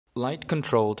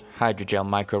Light-controlled hydrogel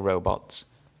microrobots,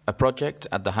 a project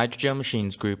at the Hydrogel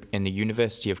Machines Group in the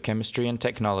University of Chemistry and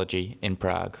Technology in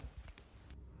Prague.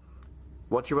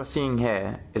 What you are seeing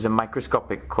here is a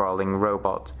microscopic crawling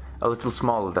robot, a little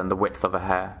smaller than the width of a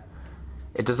hair.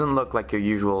 It doesn't look like your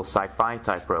usual sci-fi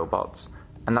type robots,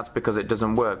 and that's because it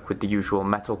doesn't work with the usual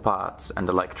metal parts and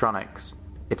electronics.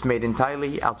 It's made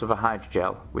entirely out of a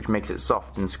hydrogel, which makes it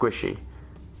soft and squishy.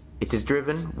 It is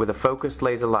driven with a focused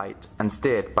laser light and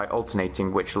steered by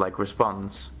alternating which leg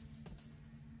responds.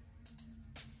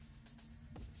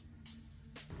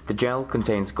 The gel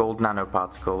contains gold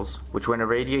nanoparticles, which when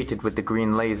irradiated with the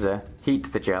green laser,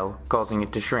 heat the gel, causing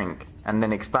it to shrink, and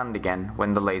then expand again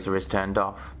when the laser is turned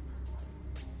off.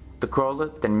 The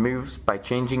crawler then moves by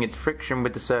changing its friction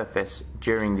with the surface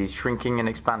during these shrinking and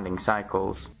expanding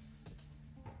cycles.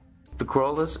 The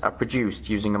crawlers are produced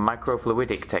using a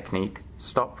microfluidic technique,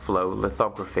 stop-flow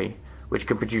lithography, which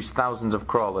can produce thousands of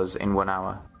crawlers in 1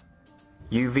 hour.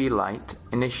 UV light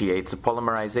initiates a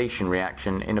polymerization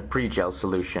reaction in a pre-gel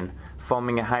solution,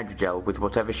 forming a hydrogel with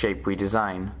whatever shape we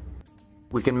design.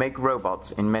 We can make robots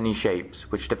in many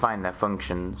shapes, which define their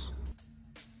functions.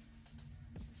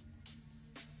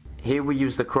 Here we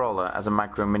use the crawler as a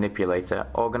micromanipulator,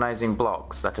 organizing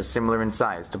blocks that are similar in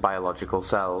size to biological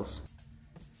cells.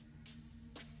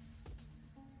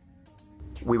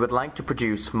 We would like to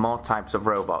produce more types of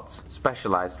robots,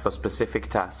 specialized for specific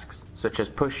tasks, such as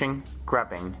pushing,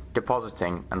 grabbing,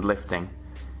 depositing, and lifting.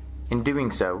 In doing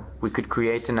so, we could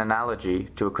create an analogy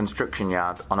to a construction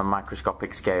yard on a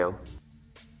microscopic scale.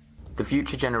 The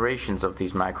future generations of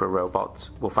these microrobots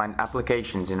will find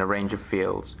applications in a range of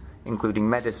fields, including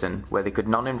medicine, where they could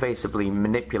non-invasively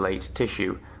manipulate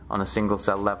tissue on a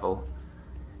single-cell level.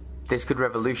 This could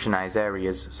revolutionize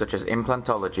areas such as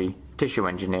implantology, tissue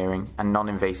engineering, and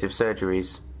non-invasive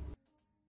surgeries.